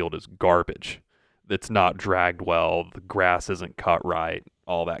infield is garbage. It's not dragged well, the grass isn't cut right,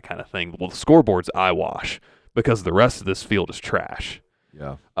 all that kind of thing. Well, the scoreboard's eyewash because the rest of this field is trash.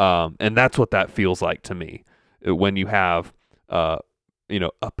 Yeah. And that's what that feels like to me when you have,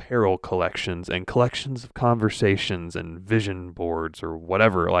 apparel collections and collections of conversations and vision boards or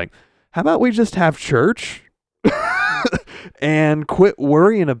whatever. Like, how about we just have church and quit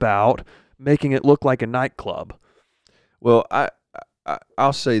worrying about making it look like a nightclub? Well,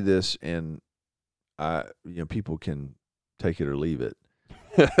 I'll say this, and people can take it or leave it.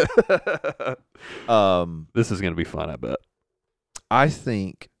 This is going to be fun, I bet. I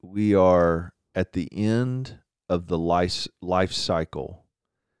think we are at the end of the life cycle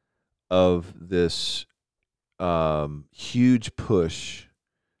of this huge push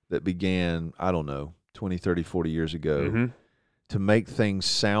that began, 20, 30, 40 years ago, mm-hmm. to make things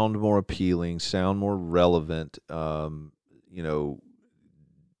sound more appealing, sound more relevant,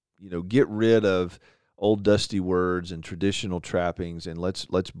 get rid of old dusty words and traditional trappings, and let's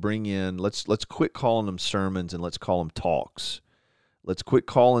quit calling them sermons and let's call them talks. Let's quit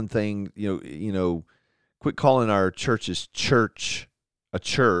calling quit calling our church's church a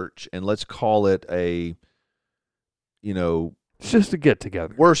church, and let's call it a, it's just a get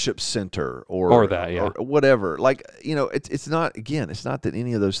together, worship center or that, yeah, or whatever. Like, it's not, again, it's not that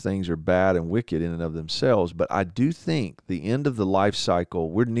any of those things are bad and wicked in and of themselves, but I do think the end of the life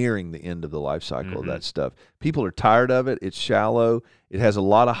cycle, we're nearing the end of the life cycle of that stuff. People are tired of it. It's shallow. It has a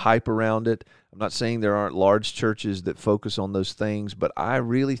lot of hype around it. I'm not saying there aren't large churches that focus on those things, but I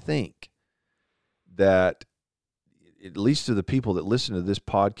really think that, at least to the people that listen to this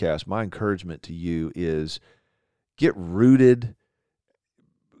podcast, my encouragement to you is get rooted,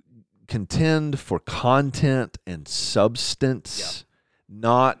 contend for content and substance,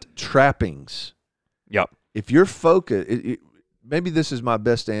 not trappings. Yep. If you're focused, maybe this is my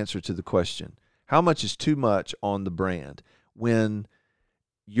best answer to the question: how much is too much on the brand? When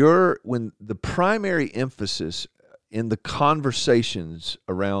the primary emphasis in the conversations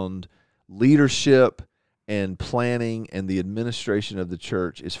around leadership and planning and the administration of the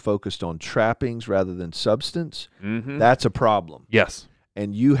church is focused on trappings rather than substance, that's a problem. Yes.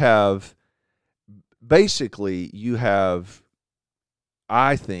 And you have,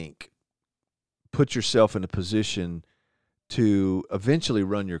 I think, put yourself in a position to eventually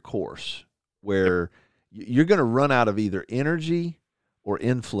run your course where you're going to run out of either energy or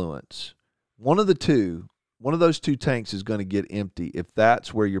influence. One of those two tanks is going to get empty if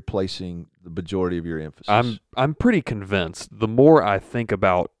that's where you're placing the majority of your emphasis. I'm pretty convinced. The more I think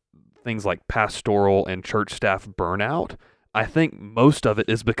about things like pastoral and church staff burnout, I think most of it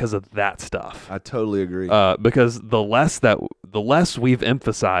is because of that stuff. I totally agree. Because the less we've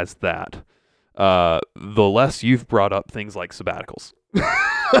emphasized that, the less you've brought up things like sabbaticals.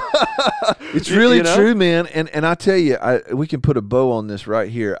 It's really true, man. And I tell you, we can put a bow on this right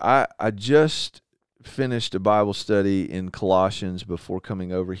here. I just finished a Bible study in Colossians before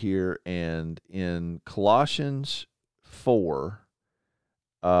coming over here, and in Colossians 4,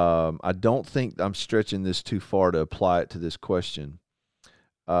 I don't think I'm stretching this too far to apply it to this question.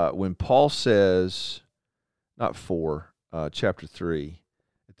 When Paul says, not 4, chapter 3,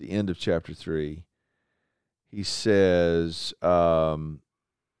 at the end of chapter 3, he says, to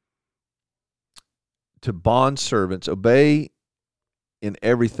bondservants, obey in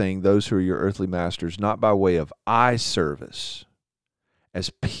everything those who are your earthly masters, not by way of eye service,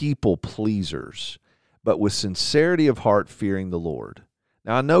 as people pleasers, but with sincerity of heart, fearing the Lord.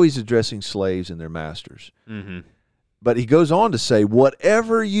 Now, I know he's addressing slaves and their masters, but he goes on to say,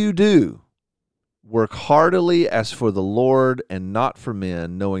 whatever you do, work heartily as for the Lord and not for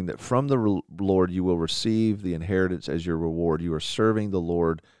men, knowing that from the Lord you will receive the inheritance as your reward. You are serving the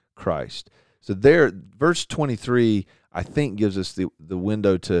Lord Christ. So there, verse 23, I think, gives us the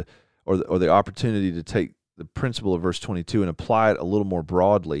window to, or the opportunity to take the principle of verse 22 and apply it a little more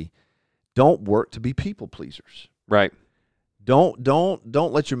broadly. Don't work to be people pleasers. Right. Don't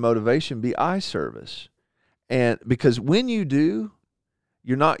let your motivation be eye service. And because when you do,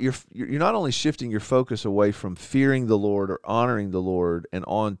 you're not only shifting your focus away from fearing the Lord or honoring the Lord and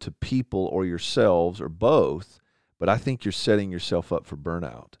on to people or yourselves or both, but I think you're setting yourself up for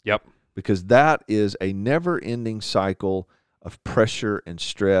burnout. Yep. Because that is a never-ending cycle of pressure and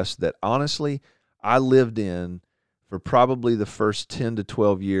stress that, honestly, I lived in for probably the first 10 to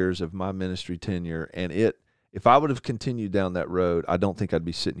 12 years of my ministry tenure. And if I would have continued down that road, I don't think I'd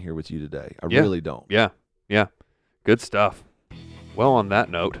be sitting here with you today. I really don't. Yeah. Good stuff. Well, on that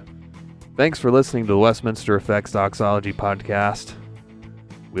note, thanks for listening to the Westminster Effects Doxology Podcast.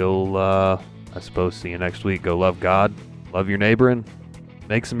 We'll, I suppose, see you next week. Go love God, love your neighbor, and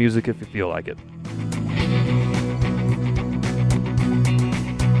make some music if you feel like it.